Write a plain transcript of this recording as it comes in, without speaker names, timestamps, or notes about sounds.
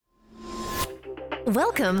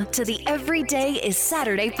Welcome to the Everyday is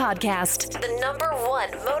Saturday podcast, the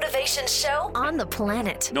 #1 motivation show on the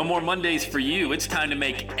planet. No more Mondays for you. It's time to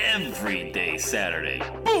make every day Saturday.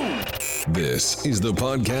 Boom! This is the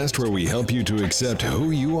podcast where we help you to accept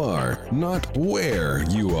who you are, not where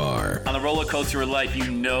you are. On the roller coaster of life,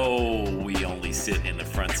 you know we only sit in the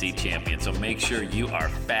front seat, champion. So make sure you are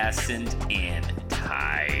fastened in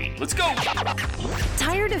tight. Let's go!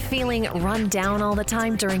 Tired of feeling run down all the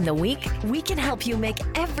time during the week? We can help you make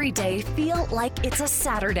every day feel like it's a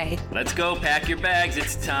Saturday. Let's go. Pack your bags.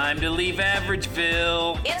 It's time to leave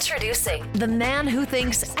Averageville. Introducing the man who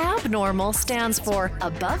thinks abnormal stands for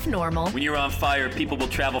above normal. When you're on fire, people will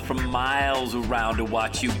travel from miles around to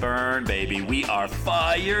watch you burn, baby. We are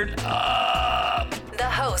fired up. The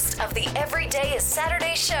host of the Everyday is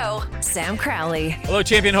Saturday show, Sam Crowley. Hello,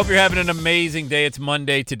 champion. Hope you're having an amazing day. It's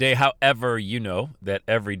Monday today. However, you know that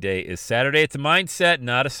every day is Saturday. It's a mindset,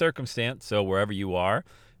 not a circumstance. So wherever you are,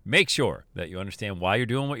 make sure that you understand why you're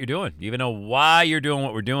doing what you're doing. You even know why you're doing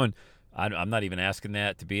what we're doing. I'm not even asking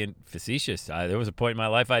that to be facetious. There was a point in my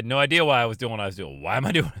life I had no idea why I was doing what I was doing. Why am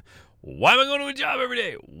I doing it? Why am I going to a job every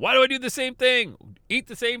day? Why do I do the same thing? Eat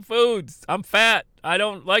the same foods. I'm fat. I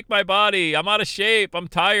don't like my body. I'm out of shape. I'm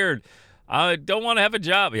tired. I don't want to have a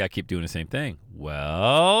job. Yeah, I keep doing the same thing.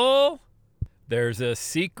 Well, there's a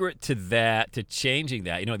secret to that, to changing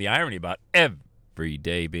that. You know, the irony about every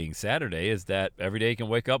day being Saturday is that every day you can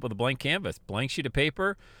wake up with a blank canvas, blank sheet of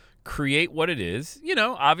paper, create what it is, you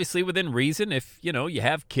know, obviously within reason. If, you know, you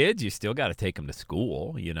have kids, you still got to take them to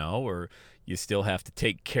school, you know, or you still have to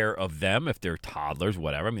take care of them if they're toddlers,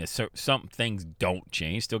 whatever. I mean, some things don't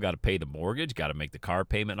change. Still got to pay the mortgage, got to make the car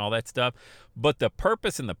payment and all that stuff. But the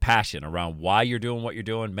purpose and the passion around why you're doing what you're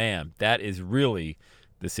doing, man, that is really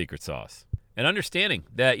the secret sauce. And understanding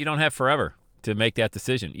that you don't have forever to make that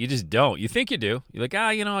decision. You just don't. You think you do. You're like,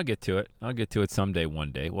 you know, I'll get to it. I'll get to it someday,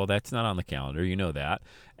 one day. Well, that's not on the calendar. You know that.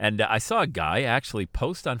 And I saw a guy actually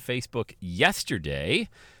post on Facebook yesterday,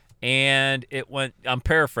 and it went, I'm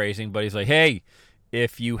paraphrasing, but he's like, hey,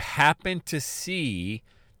 if you happen to see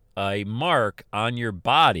a mark on your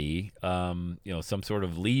body, you know, some sort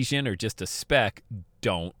of lesion or just a speck,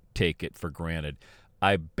 don't take it for granted.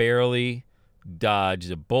 I barely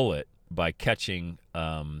dodged a bullet by catching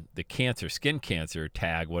the cancer, skin cancer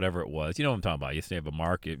tag, whatever it was. You know what I'm talking about. You used to have a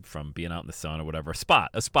mark from being out in the sun or whatever.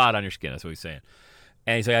 A spot on your skin. That's what he's saying.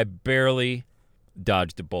 And he's like, I barely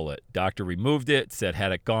dodged a bullet. Doctor removed it, said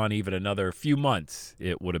had it gone even another few months,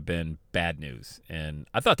 it would have been bad news. And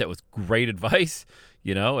I thought that was great advice.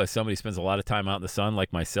 You know, as somebody who spends a lot of time out in the sun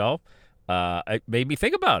like myself, it made me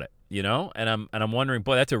think about it, you know, and I'm wondering,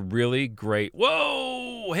 boy, that's a really great,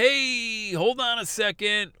 whoa, hey, hold on a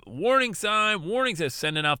second, warning sign, warning says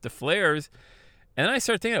sending out the flares. And I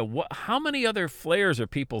start thinking, how many other flares are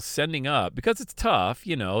people sending up? Because it's tough,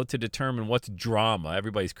 you know, to determine what's drama.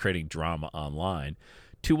 Everybody's creating drama online,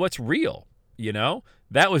 to what's real, you know?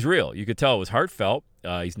 That was real. You could tell it was heartfelt.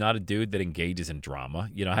 He's not a dude that engages in drama.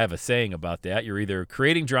 You know, I have a saying about that. You're either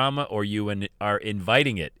creating drama or you are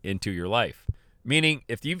inviting it into your life. Meaning,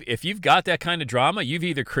 if you've got that kind of drama, you've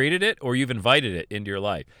either created it or you've invited it into your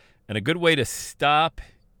life. And a good way to stop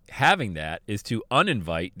having that is to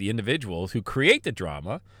uninvite the individuals who create the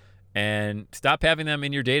drama and stop having them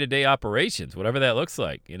in your day-to-day operations, whatever that looks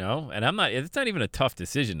like, you know? And it's not even a tough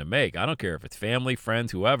decision to make. I don't care if it's family,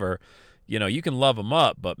 friends, whoever, you know, you can love them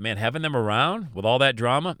up, but man, having them around with all that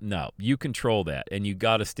drama, no, you control that. And you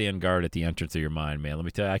got to stand guard at the entrance of your mind, man. Let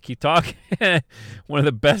me tell you, I keep talking. One of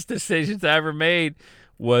the best decisions I ever made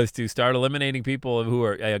was to start eliminating people who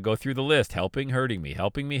are, go through the list, helping, hurting me,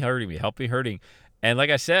 helping me, hurting me, helping, hurting. And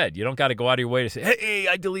like I said, you don't got to go out of your way to say, hey,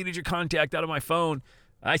 I deleted your contact out of my phone.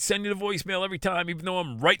 I send you the voicemail every time, even though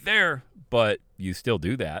I'm right there. But you still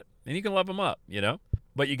do that, and you can love them up, you know?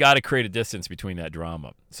 But you got to create a distance between that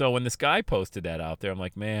drama. So when this guy posted that out there, I'm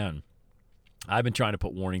like, man, I've been trying to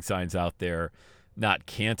put warning signs out there, not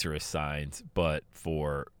cancerous signs, but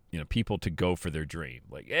for, you know, people to go for their dream.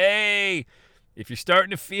 Like, hey, if you're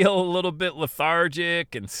starting to feel a little bit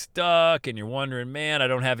lethargic and stuck and you're wondering, man, I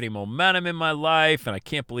don't have any momentum in my life and I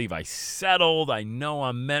can't believe I settled. I know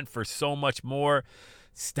I'm meant for so much more.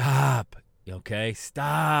 Stop, okay?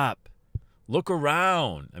 Stop. Look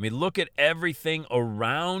around. I mean, look at everything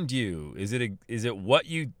around you. Is it what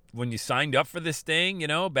you, when you signed up for this thing, you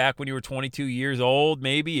know, back when you were 22 years old,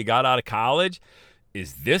 maybe you got out of college?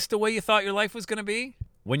 Is this the way you thought your life was going to be?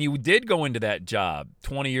 When you did go into that job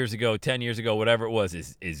 20 years ago, 10 years ago, whatever it was,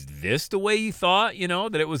 is this the way you thought, you know,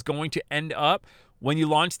 that it was going to end up? When you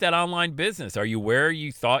launched that online business, are you where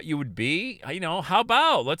you thought you would be? How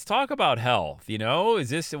about, let's talk about health. Is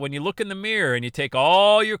this when you look in the mirror and you take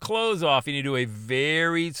all your clothes off and you do a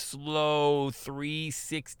very slow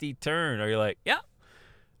 360 turn? Are you like, yeah,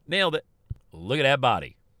 nailed it. Look at that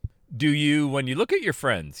body. Do you, when you look at your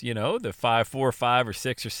friends, the 4, 5, or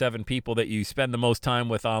 6 or 7 people that you spend the most time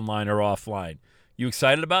with online or offline, you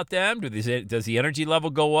excited about them? Does the energy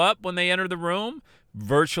level go up when they enter the room,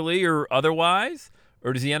 virtually or otherwise?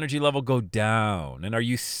 Or does the energy level go down? And are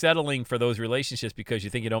you settling for those relationships because you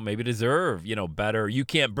think you don't maybe deserve, better? You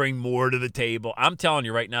can't bring more to the table. I'm telling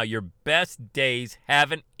you right now, your best days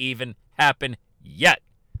haven't even happened yet.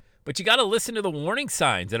 But you got to listen to the warning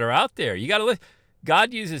signs that are out there. You got to listen.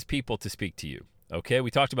 God uses people to speak to you. Okay,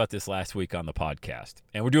 we talked about this last week on the podcast.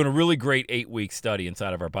 And we're doing a really great 8-week study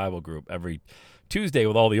inside of our Bible group every Tuesday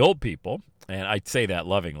with all the old people. And I say that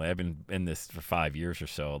lovingly. I've been in this for 5 years or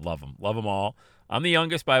so. Love them. Love them all. I'm the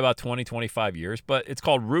youngest by about 20, 25 years, but it's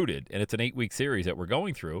called Rooted, and it's an 8-week series that we're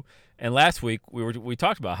going through. And last week, we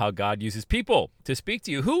talked about how God uses people to speak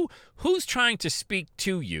to you. Who's trying to speak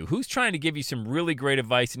to you? Who's trying to give you some really great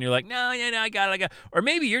advice, and you're like, no, I got it. Or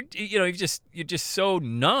maybe you're just so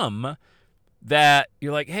numb that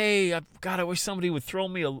you're like, hey, I wish somebody would throw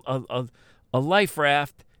me a life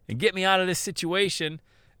raft and get me out of this situation.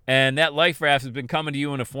 And that life raft has been coming to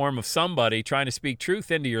you in a form of somebody trying to speak truth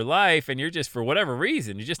into your life, and you're just, for whatever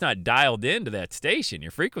reason, you're just not dialed into that station.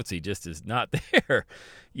 Your frequency just is not there,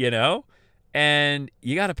 And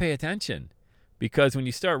you got to pay attention, because when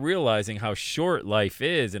you start realizing how short life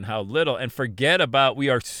is and how little, and forget about, we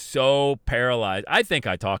are so paralyzed. I think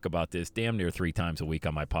I talk about this damn near 3 times a week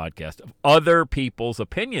on my podcast, of other people's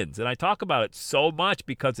opinions. And I talk about it so much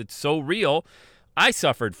because it's so real. I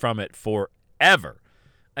suffered from it forever.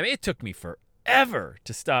 I mean, it took me forever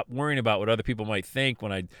to stop worrying about what other people might think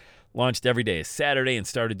when I launched Every Day is Saturday and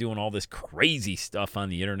started doing all this crazy stuff on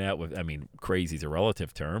the internet crazy is a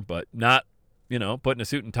relative term, but not, putting a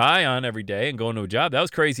suit and tie on every day and going to a job. That was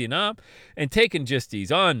crazy enough. And taking just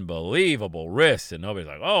these unbelievable risks. And nobody's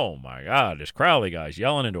like, oh my God, this Crowley guy's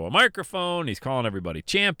yelling into a microphone. He's calling everybody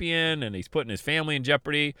champion and he's putting his family in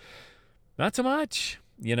jeopardy. Not so much.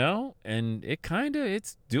 And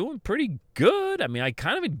it's doing pretty good. I mean, I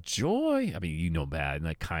kind of enjoy, bad, and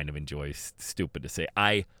I kind of enjoy, stupid to say.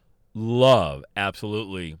 I love,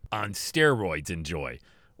 absolutely, on steroids, enjoy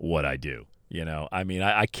what I do.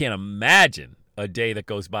 I can't imagine a day that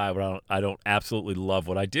goes by where I don't absolutely love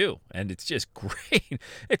what I do. And it's just great.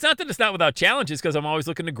 It's not that it's not without challenges, because I'm always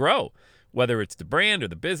looking to grow, whether it's the brand or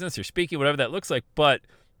the business or speaking, whatever that looks like. But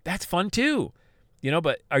that's fun too.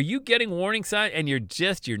 But are you getting warning signs and you're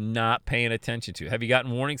not paying attention to? Have you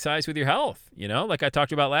gotten warning signs with your health? Like I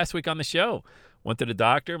talked about last week on the show. Went to the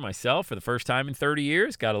doctor myself for the first time in 30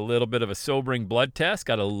 years, got a little bit of a sobering blood test,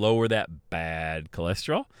 got to lower that bad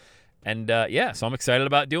cholesterol. And so I'm excited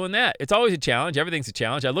about doing that. It's always a challenge. Everything's a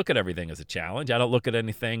challenge. I look at everything as a challenge. I don't look at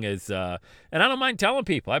anything as, and I don't mind telling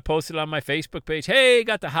people. I posted on my Facebook page, hey,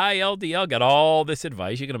 got the high LDL, got all this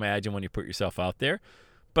advice. You can imagine when you put yourself out there.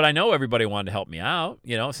 But I know everybody wanted to help me out.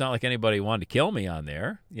 It's not like anybody wanted to kill me on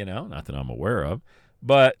there, not that I'm aware of.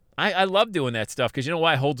 But I love doing that stuff because you know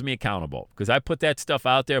why? It holds me accountable. Because I put that stuff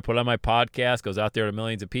out there, put it on my podcast, goes out there to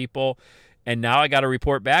millions of people. And now I got to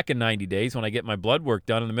report back in 90 days when I get my blood work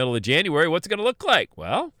done in the middle of January. What's it going to look like?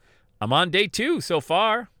 Well, I'm on day 2 so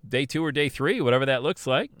far. Day 2 or day 3, whatever that looks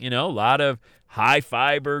like. A lot of high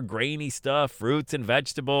fiber, grainy stuff, fruits and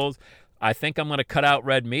vegetables. I think I'm going to cut out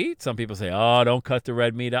red meat. Some people say, oh, don't cut the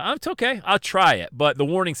red meat out. It's okay. I'll try it. But the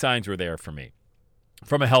warning signs were there for me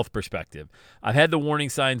from a health perspective. I've had the warning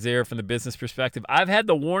signs there from the business perspective. I've had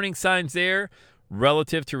the warning signs there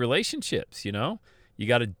relative to relationships, You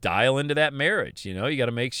got to dial into that marriage, You got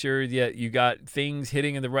to make sure that you got things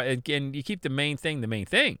hitting in the right, and you keep the main thing,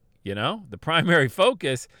 the primary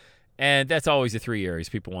focus. And that's always the 3 areas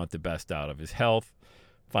people want the best out of is health,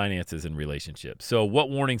 finances, and relationships. So what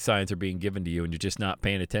warning signs are being given to you and you're just not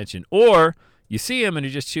paying attention, or you see them and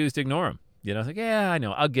you just choose to ignore them? It's like, yeah, I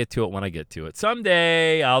know. I'll get to it when I get to it.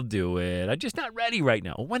 Someday I'll do it. I'm just not ready right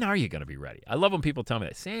now. Well, when are you going to be ready? I love when people tell me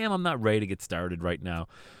that. Sam, I'm not ready to get started right now.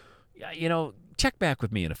 Check back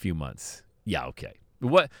with me in a few months. Yeah, okay.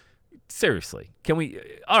 What? Seriously, can we?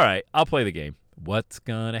 All right, I'll play the game. What's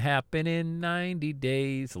going to happen in 90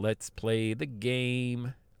 days? Let's play the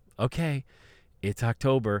game. Okay. It's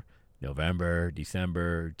October, November,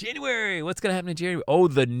 December, January. What's going to happen in January? Oh,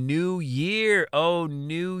 the new year. Oh,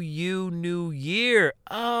 new year.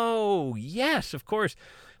 Oh, yes, of course.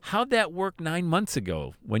 How'd that work 9 months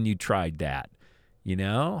ago when you tried that? You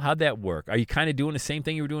know, how'd that work? Are you kind of doing the same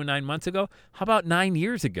thing you were doing 9 months ago? How about 9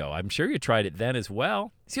 years ago? I'm sure you tried it then as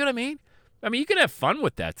well. See what I mean? I mean, you can have fun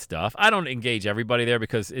with that stuff. I don't engage everybody there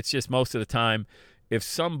because it's just most of the time, if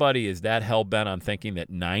somebody is that hell-bent on thinking that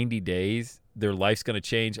 90 days, their life's going to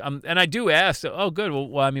change. And I do ask, oh, good.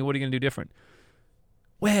 Well, I mean, what are you going to do different?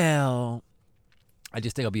 Well, I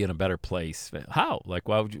just think I'll be in a better place. How? Like,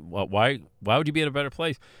 why would you be in a better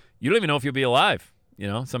place? You don't even know if you'll be alive. You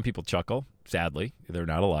know, some people chuckle. Sadly, they're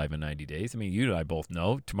not alive in 90 days. I mean, you and I both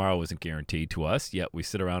know tomorrow isn't guaranteed to us, yet we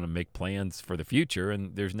sit around and make plans for the future,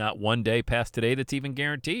 and there's not one day past today that's even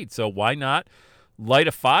guaranteed. So why not light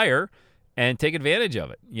a fire and take advantage of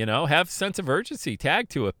it? You know, have a sense of urgency, tag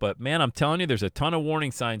to it. But, man, I'm telling you, there's a ton of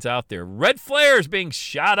warning signs out there. Red flares being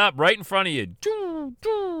shot up right in front of you. Do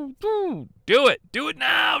it. Do it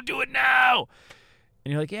now. Do it now.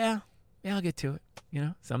 And you're like, yeah, I'll get to it. You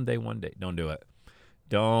know, someday, one day. Don't do it.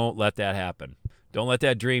 Don't let that happen. Don't let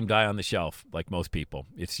that dream die on the shelf like most people.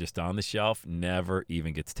 It's just on the shelf, never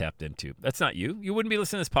even gets tapped into. That's not you. You wouldn't be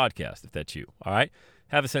listening to this podcast if that's you, all right?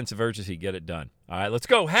 Have a sense of urgency. Get it done. All right, let's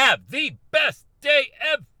go. Have the best day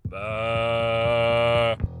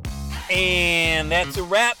ever. And that's a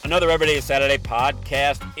wrap. Another Everyday Saturday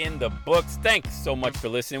podcast in the books. Thanks so much for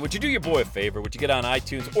listening. Would you do your boy a favor? Would you get on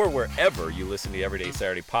iTunes or wherever you listen to the Everyday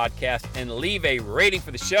Saturday podcast and leave a rating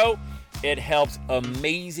for the show? It helps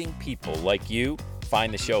amazing people like you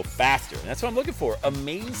find the show faster. And that's what I'm looking for,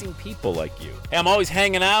 amazing people like you. Hey, I'm always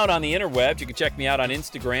hanging out on the interwebs. You can check me out on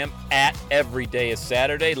Instagram at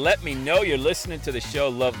EverydayIsSaturday. Let me know you're listening to the show.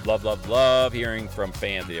 Love hearing from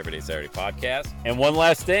fans of the Everyday Saturday podcast. And one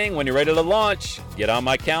last thing, when you're ready to launch, get on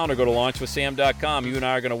my calendar, go to launchwithsam.com. You and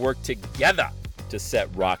I are going to work together to set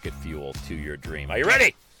rocket fuel to your dream. Are you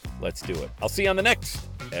ready? Let's do it. I'll see you on the next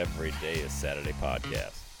Everyday is Saturday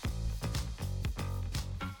podcast.